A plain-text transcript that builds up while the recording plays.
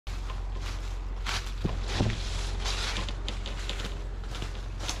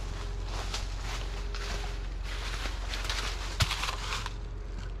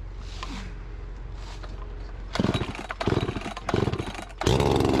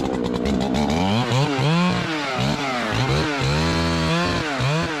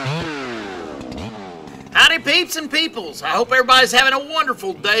Howdy peeps and peoples. I hope everybody's having a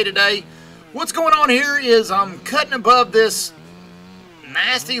wonderful day today. What's going on here is I'm cutting above this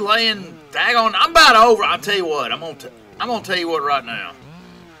nasty laying daggone. I'm about over. I'll tell you what. I'm gonna tell you what right now.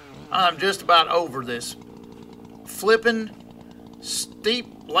 I'm just about over this flipping steep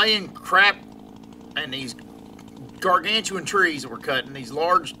laying crap and these gargantuan trees that we're cutting. These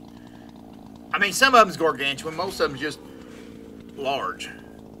large. I mean, some of them's gargantuan. Most of them's just large.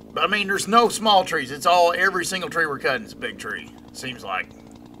 But I mean, there's no small trees. It's all, every single tree we're cutting is a big tree, seems like.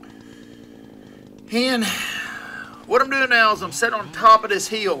 And what I'm doing now is I'm sitting on top of this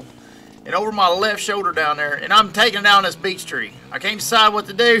hill and over my left shoulder down there, and I'm taking down this beech tree. I can't decide what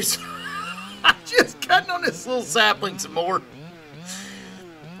to do, so I'm just cutting on this little sapling some more.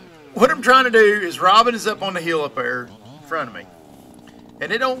 What I'm trying to do is Robin is up on the hill up there in front of me.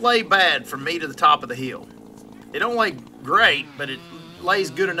 And it don't lay bad from me to the top of the hill. It don't lay great, but it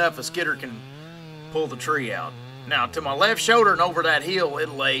lays good enough a skidder can pull the tree out. Now, to my left shoulder and over that hill, it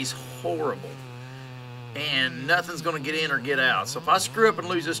lays horrible. And nothing's going to get in or get out. So if I screw up and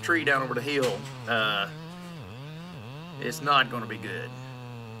lose this tree down over the hill, it's not going to be good.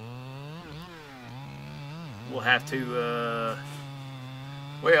 We'll have to,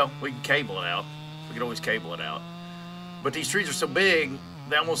 well, we can cable it out. We can always cable it out. But these trees are so big,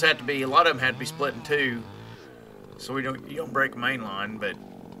 they almost have to be, a lot of them had to be split in two, so you don't break a main line, but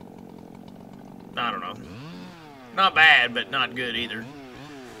I don't know. Not bad, but not good either.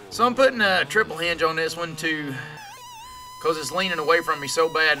 So I'm putting a triple hinge on this one too, because it's leaning away from me so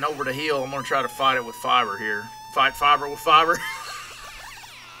bad and over the hill. I'm going to try to fight it with fiber here. Fight fiber with fiber.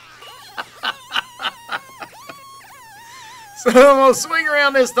 So I'm going to swing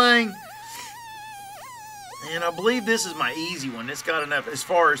around this thing. And I believe this is my easy one. It's got enough, as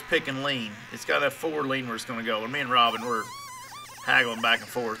far as pick and lean, it's got enough forward lean where it's going to go. And me and Robin, we're haggling back and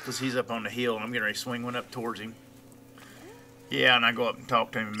forth because he's up on the hill and I'm getting ready to swing one up towards him. Yeah, and I go up and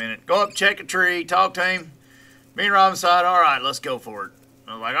talk to him a minute. Go up, check a tree, talk to him. Me and Robin said, all right, let's go for it.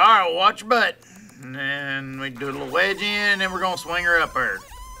 I was like, all right, well, watch your butt. And then we do a little wedge in, and then we're going to swing her up there.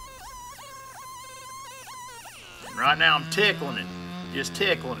 And right now I'm tickling it. Just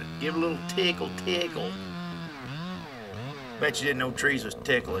tickling it. Give it a little tickle. Bet you didn't know trees was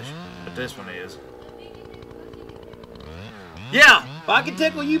ticklish, but this one is. Yeah, if I could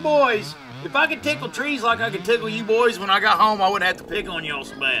tickle you boys, if I could tickle trees like I could tickle you boys when I got home, I wouldn't have to pick on y'all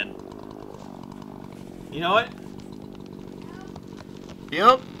so bad. You know it?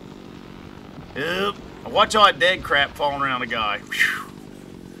 Yep. Watch all that dead crap falling around the guy. Whew.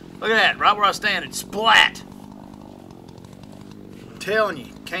 Look at that, right where I stand, it's splat. I'm telling you,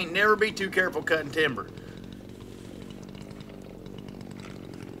 can't never be too careful cutting timber.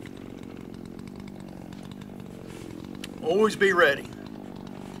 Always be ready.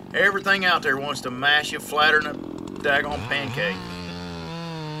 Everything out there wants to mash you flatter than a daggone pancake.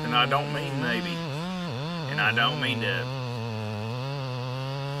 And I don't mean maybe. And I don't mean to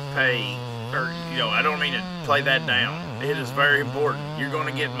pay, or, you know, I don't mean to play that down. It is very important. You're going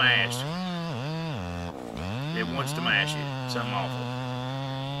to get mashed. It wants to mash you. Something awful.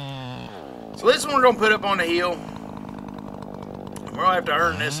 So this one we're going to put up on the hill. We're going to have to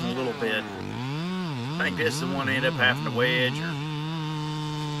earn this in a little bit. I think this is the one I end up having to wedge or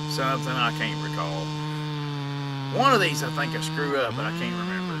something. I can't recall. One of these I think I screw up, but I can't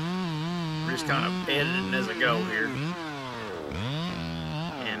remember. We're just kind of editing as I go here.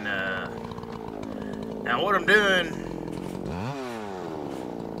 And now what I'm doing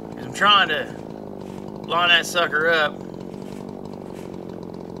is I'm trying to line that sucker up.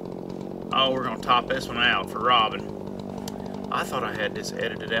 Oh, we're going to top this one out for Robin. I thought I had this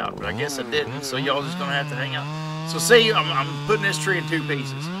edited out, but I guess I didn't, so y'all just gonna have to hang out. So see, I'm putting this tree in two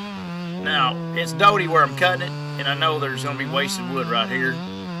pieces. Now, it's doty where I'm cutting it, and I know there's gonna be wasted wood right here.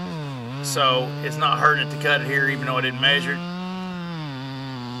 So it's not hurting it to cut it here, even though I didn't measure it.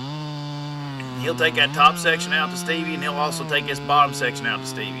 He'll take that top section out to Stevie, and he'll also take this bottom section out to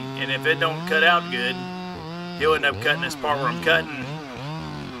Stevie. And if it don't cut out good, he'll end up cutting this part where I'm cutting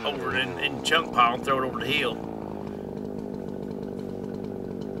over in chunk pile and throw it over the hill.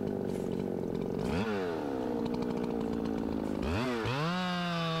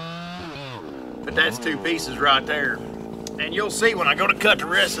 But that's two pieces right there. And you'll see when I go to cut the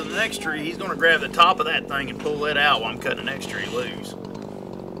rest of the next tree, he's going to grab the top of that thing and pull it out while I'm cutting the next tree loose.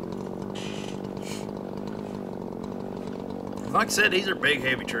 Like I said, these are big,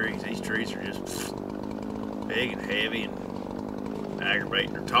 heavy trees. These trees are just big and heavy and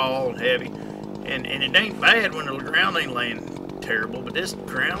aggravating. They're tall and heavy. And it ain't bad when the ground ain't laying terrible, but this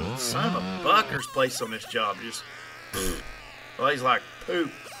ground, son of a bucker's place on this job just lays like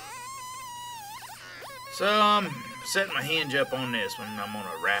poop. So I'm setting my hinge up on this one, and I'm going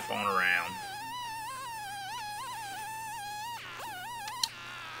to wrap on around.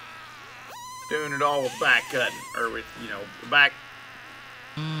 Doing it all with back cutting, or with, you know, the back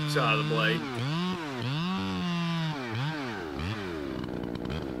side of the blade.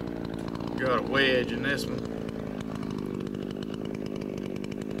 Got a wedge in this one.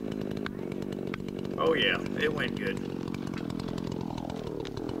 Oh yeah, it went good.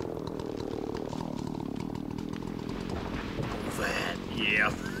 That,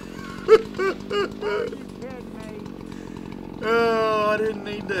 yeah. Oh, I didn't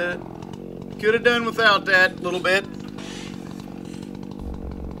need that. Could have done without that a little bit.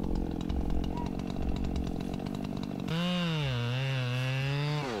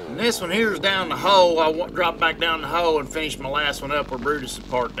 And this one here is down the hole. I dropped back down the hole and finished my last one up where Brutus is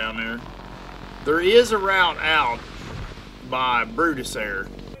parked down there. There is a route out by Brutus there.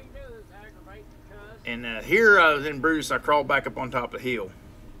 And here I was in Brutus, I crawled back up on top of the hill.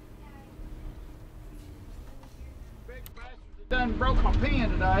 Done broke my pin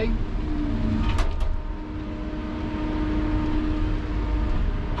today.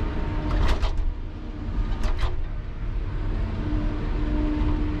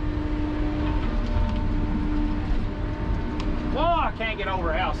 I can't get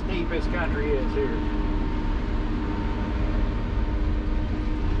over how steep this country is here.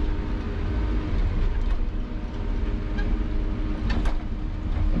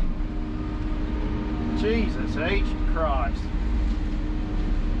 Jesus H. Christ.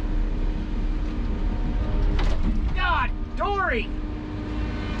 God, Dory!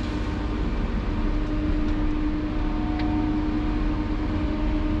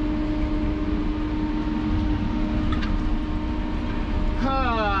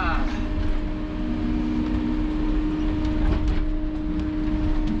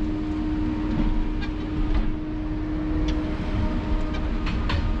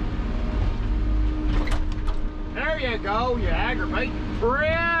 There you go, you aggravating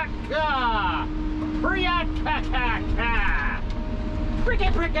prick! Prick-a-ka-ka-ka!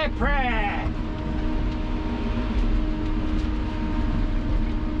 Prick-a-prick-a-prick!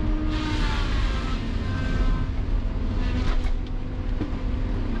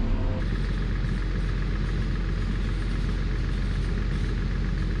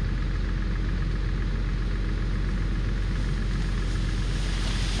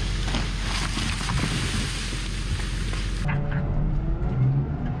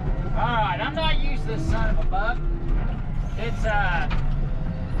 I'm not used to this son of a buck. It's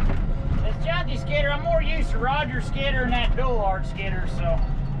junky skidder. I'm more used to Roger skidder and that dual arch skidder, so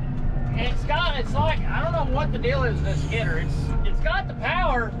it's like, I don't know what the deal is with this skidder. It's got the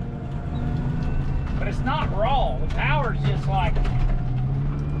power, but it's not raw. The power's just like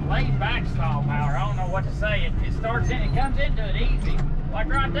laid back style power. I don't know what to say. It comes into it easy. Like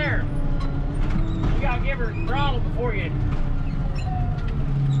right there. You gotta give her throttle before you.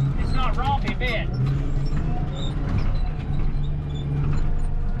 It's not rompy a bit.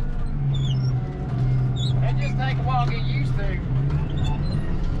 It just takes a while to get used to.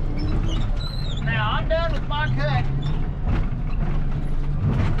 Now I'm done with my cut.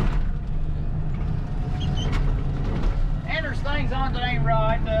 And there's things on that ain't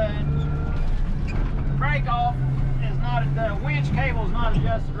right. The brake off is not, the winch cable is not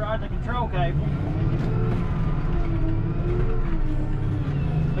adjusted right, the control cable.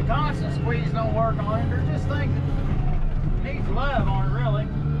 The constant squeeze don't work on it. There's just things that needs love on it, really.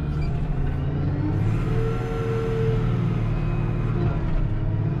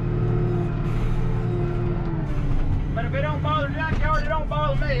 But if it don't bother Junkyard, it don't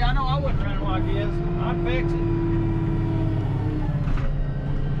bother me. I know I wouldn't run it like this. I'd fix it.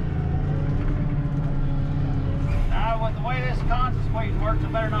 Now, with the way this constant squeeze works, I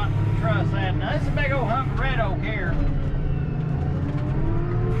better not trust that. Now, this is a big old hunk of red oak here.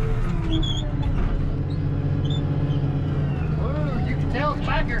 Ooh, you can tell it's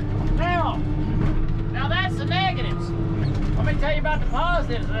back here. Now that's the negatives. Let me tell you about the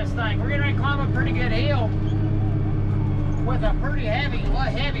positives of this thing. We're getting ready to climb a pretty good hill with a pretty heavy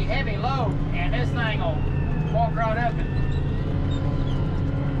load, and this thing will walk right up it.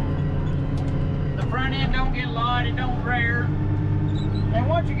 The front end don't get light, it don't rear. And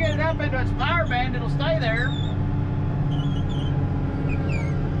once you get it up into its power band, it'll stay there.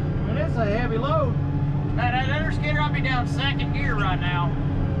 But it's a heavy load. Now that other skidder, I'll be down second gear right now.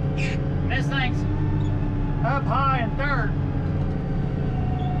 This thing's up high in third.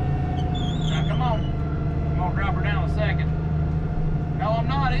 Now come on. I'm gonna drop her down in a second. No, I'm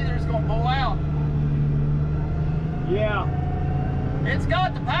not either. It's gonna pull out. Yeah. It's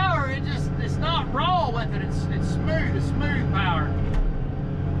got the power, it's not raw with it, it's smooth, it's smooth power.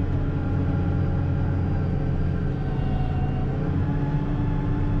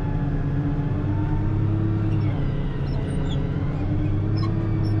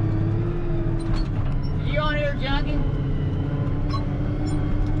 You on here, Junkie?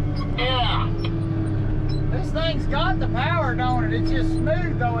 Yeah. This thing's got the power, don't it? It's just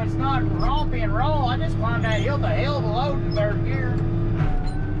smooth though, it's not rompy and raw. I just climbed that hill, the hell of a load in third gear.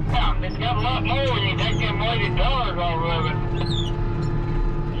 Yeah, it's got a lot more when you take them weighted tires off of it.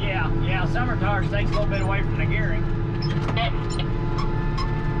 Yeah, summer tires takes a little bit away from the gearing.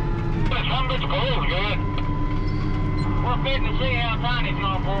 But some bitch pulls good. We're fitting to see how tiny it's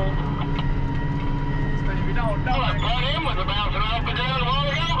gonna pull. But if you don't know Well, it, front end was bouncing up and down while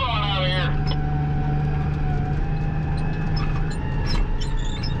we got going out of here.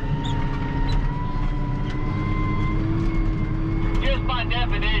 Just by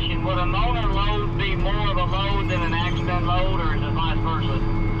definition, would a motor load be more of a load than an accident load, or is it vice versa?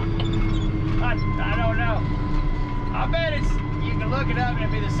 I don't know. I bet you can look it up and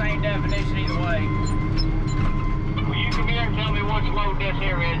it'd be the same definition either way. Well, you come here and tell me which load this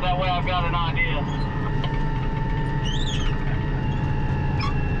here is, that way I've got an idea.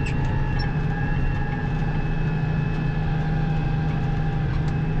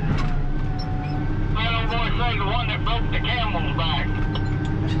 That old boy say the one that broke the camel's back.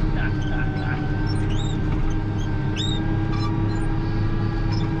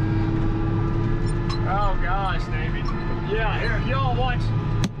 Oh gosh, David. Yeah, here, y'all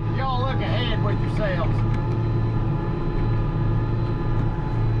look ahead with yourselves.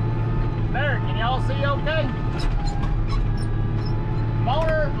 There, can y'all see okay?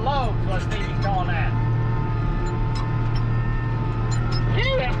 Motor loads, what Stevie's calling that.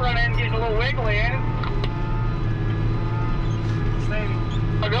 Gee, that front end getting a little wiggly, ain't it? Stevie.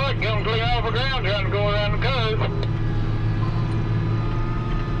 I know it come clean off the ground trying to go around the curve.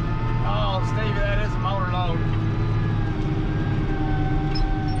 Oh, Stevie, that is a motor load.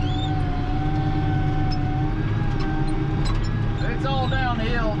 It's all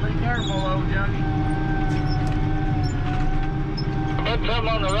downhill. Be careful, old junkie. Put some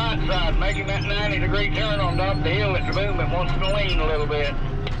on the right side, making that 90-degree turn on top of the hill at the movement wants to lean a little bit.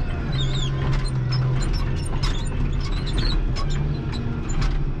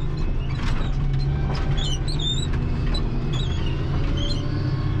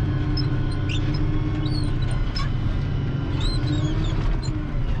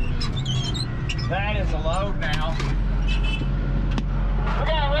 That is a load now. We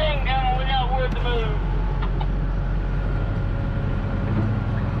got a ring coming, we got wood to move.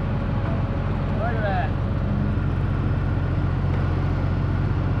 Look at that.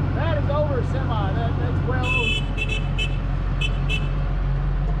 That is over a semi. That's well over.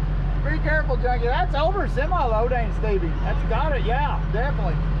 Be careful, Junkie. That's over a semi load, ain't it, Stevie? That's got it, yeah,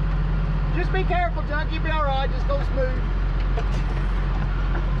 definitely. Just be careful, Junkie. You'll be all right. Just go smooth.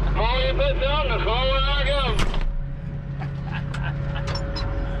 The more you put on, the slower I go.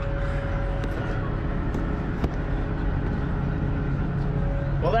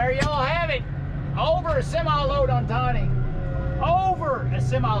 Well, there y'all have it. Over a semi-load on Tiny. Over a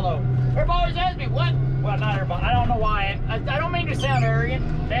semi-load. Everybody always asks me, what? Well, not everybody. I don't know why. I don't mean to sound arrogant.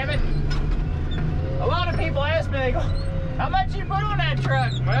 Damn it. A lot of people ask me, they go, how much you put on that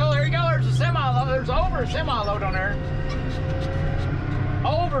truck? Well, there you go. There's a semi-load. There's over a semi-load on there.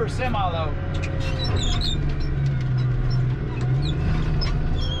 Over a semi-load.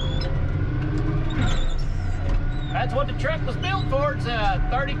 That's what the truck was built for. It's a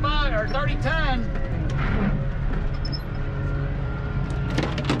 35 or 30 ton.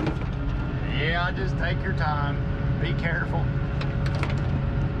 Yeah, just take your time. Be careful.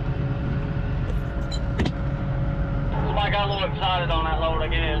 I got a little excited on that load, I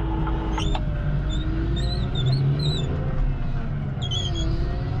guess.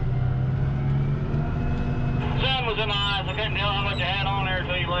 Sun was in my eyes. I couldn't tell how much I had on there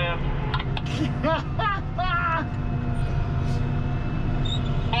until you left.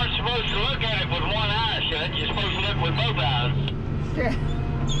 You're supposed to look at it with one eye shut. You're supposed to look with both eyes.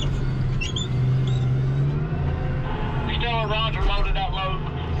 We still at Roger loaded that load.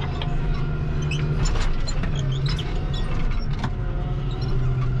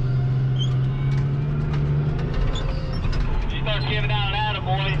 She starts giving out an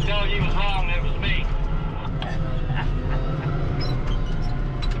attaboy and telling you was wrong, it was me.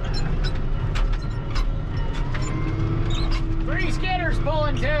 Three skidders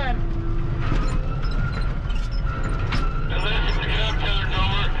pulling 10. Listen, the cup turned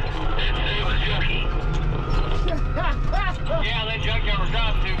over and it was Junkie. Yeah, that Junkie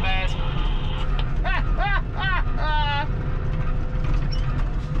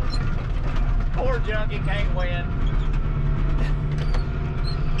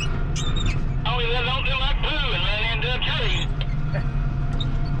buddy.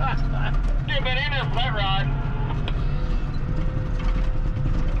 You've been in there for that ride.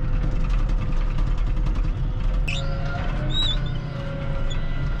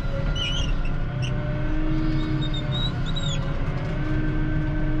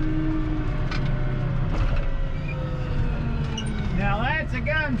 Now that's a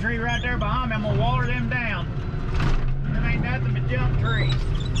gum tree right there behind me. I'm gonna water them down. There ain't nothing but junk trees.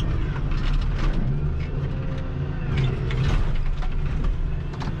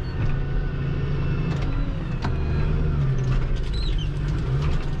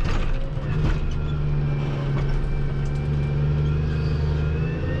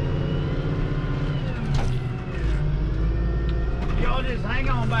 Y'all just hang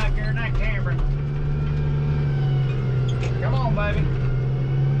on back there in that camera. Come on, baby.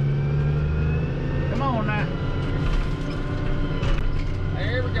 Come on now.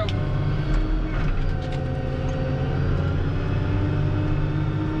 There we go.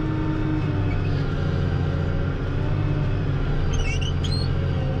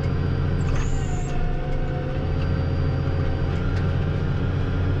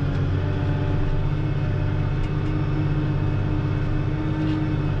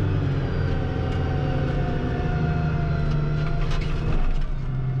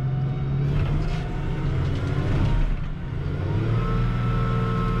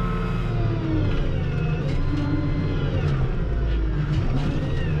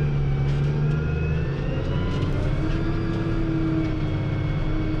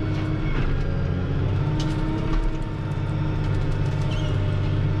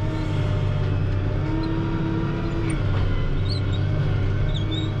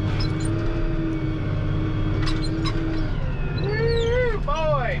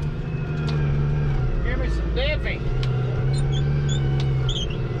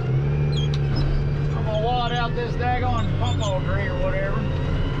 This daggone pawpaw tree or whatever.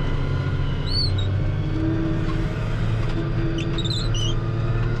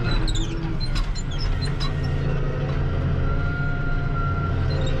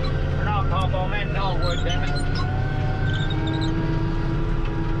 Or not pawpaw, man, dogwood, damn it.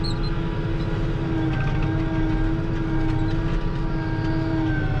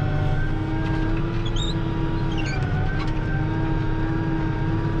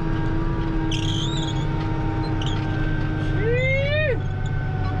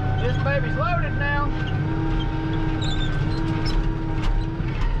 Baby's loaded now.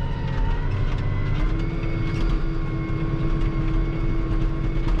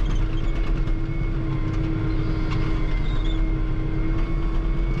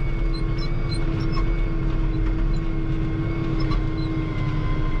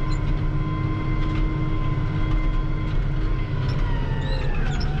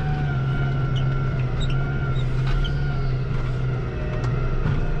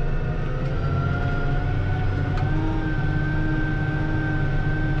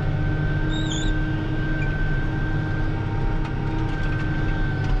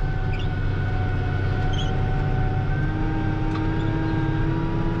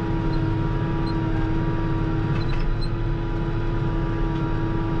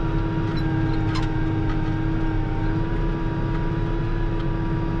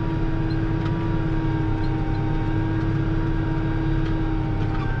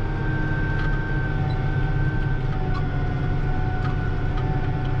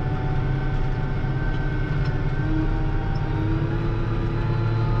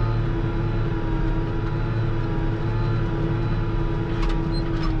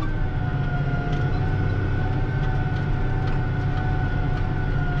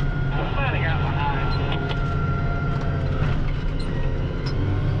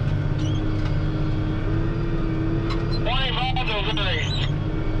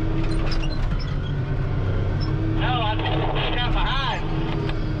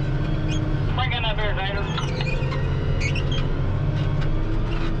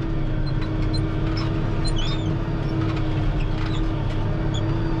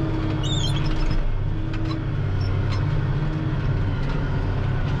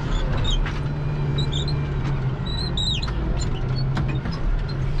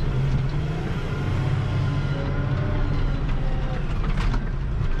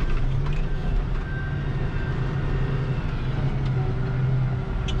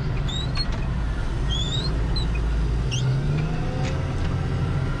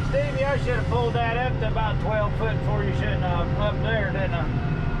 I should have pulled that up to about 12 foot before you shouldn't have up there, didn't I?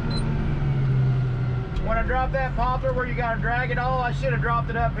 When I dropped that poplar where you got to drag it all, I should have dropped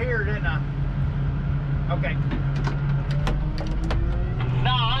it up here, didn't I? Okay.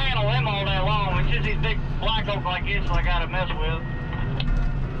 No, I ain't a limb all day long. It's just these big black oak like this I gotta mess with.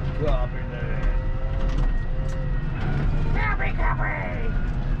 Copy that. Copy.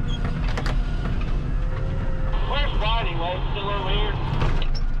 Where's Roddy, Wade? Still over here?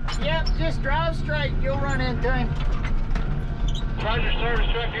 Yep, just drive straight. You'll run into him. Roger, service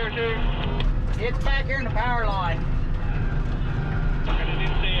truck here too? It's back here in the power line. I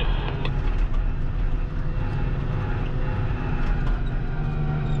didn't see it.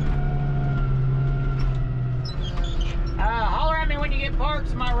 Holler at me when you get parked.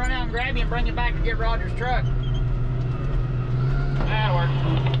 Somebody run out and grab you and bring you back to get Roger's truck. That works.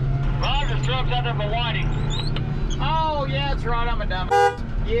 Roger's truck's out there by Whiting. Oh, yeah, that's right. I'm a dumb.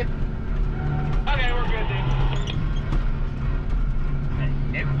 Yep. Okay, we're good then.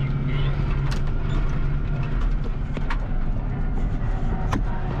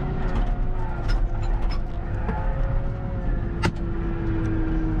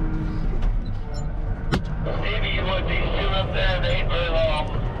 Maybe you want these two up there, they ain't very long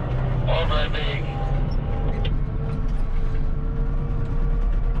or very big.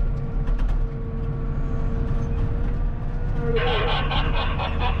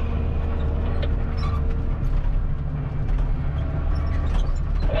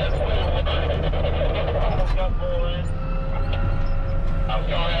 I'm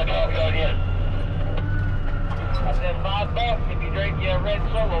sorry, I talked on you. I said $5 if you drink your red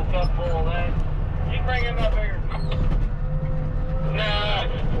Solo cup full of that. You bring him up here. Nah,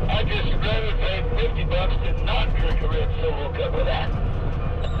 I just rather pay $50 to not drink a red Solo cup of that.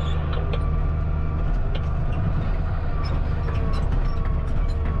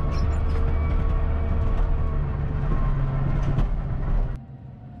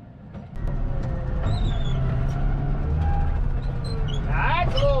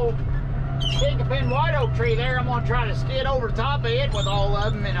 That's a little chinkapin white oak tree there. I'm gonna try to skid over the top of it with all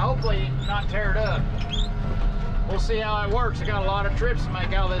of them and hopefully not tear it up. We'll see how it works. I got a lot of trips to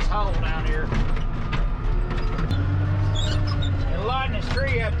make out of this hole down here. And lighten this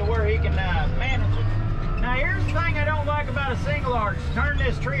tree up to where he can manage it. Now here's the thing I don't like about a single arch. Turn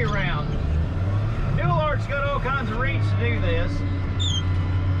this tree around. Dual arch got all kinds of reach to do this.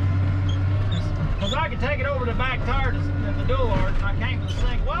 Because I can take it over the back tire of the dual arch and I can't with the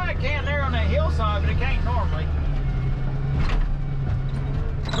single. Well, I can there on that hillside, but it can't normally.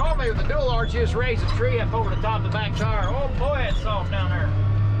 Normally with the dual arch, you just raise the tree up over the top of the back tire. Oh boy, it's soft down there.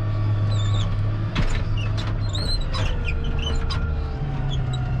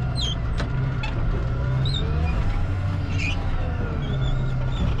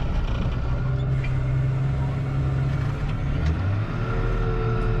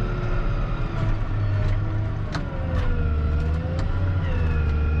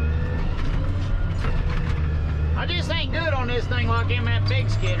 I just ain't good on this thing like I'm that big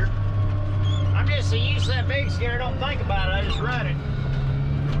skidder. I'm just so used to that big skidder, I don't think about it, I just run it.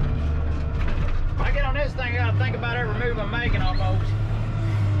 If I get on this thing, I gotta think about every move I'm making almost.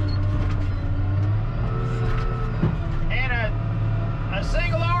 And a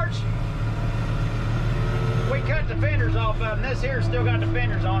single arch, we cut the fenders off of, and this here's still got the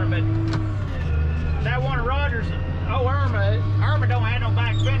fenders on it, but that one of Roger's, oh, Irma don't have no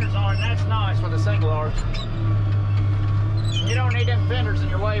back fenders on it, and that's nice with a single arch. You don't need them fenders in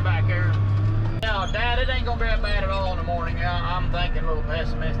your way back there. No, Dad, it ain't gonna be that bad at all in the morning. I'm thinking a little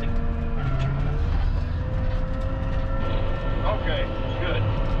pessimistic. Okay, good.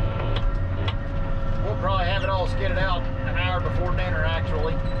 We'll probably have it all skidded out an hour before dinner,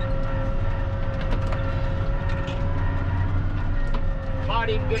 actually. Might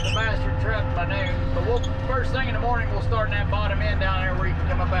even get the bastard truck by noon, but first thing in the morning, we'll start in that bottom end down there where you can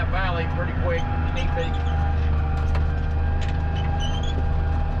come up that valley pretty quick if need be.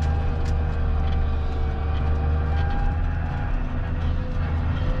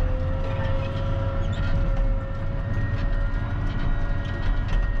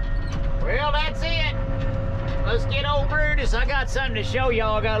 Well, that's it. Let's get old Brutus. I got something to show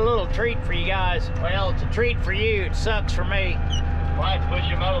y'all. I got a little treat for you guys. Well, it's a treat for you. It sucks for me. Why push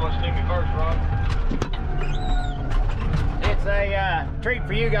him over? Let's do me first, Ron. It's a treat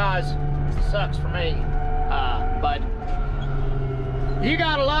for you guys. It sucks for me. But you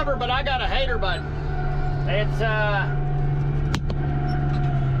got a lover, but I got a hater, but it's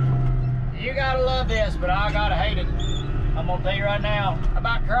you gotta love this, but I gotta hate it. I'm gonna tell you right now. I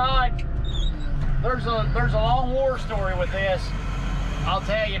about cried. There's a long war story with this. I'll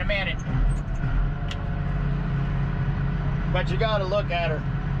tell you in a minute. But you gotta look at her.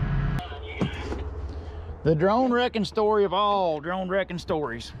 The drone wrecking story of all drone wrecking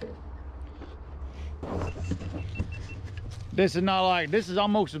stories. This is not like, this is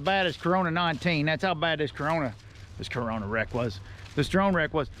almost as bad as Corona 19. That's how bad this drone wreck was. This drone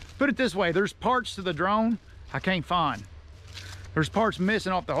wreck was. Put it this way, there's parts to the drone I can't find. There's parts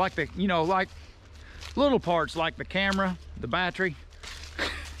missing off the, like the, you know, like little parts like the camera, the battery,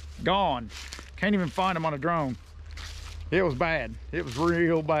 gone. Can't even find them on a drone. It was bad. It was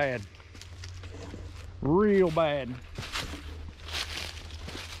real bad. Real bad.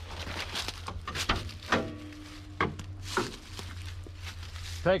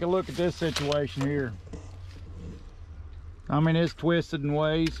 Take a look at this situation here. I mean, it's twisted in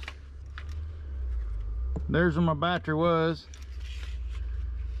ways. There's where my battery was.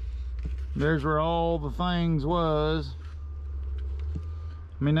 There's where all the things was.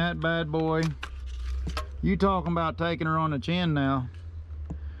 I mean, that bad boy. You talking about taking her on the chin now.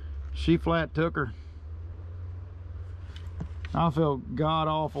 She flat took her. I feel god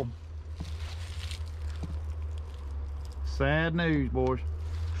awful. Sad news, boys.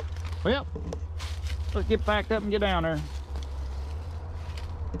 Well, let's get packed up and get down there.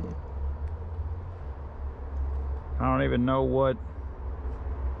 I don't even know what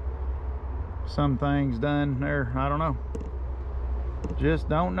some things done there. I don't know. Just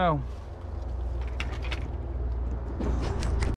don't know.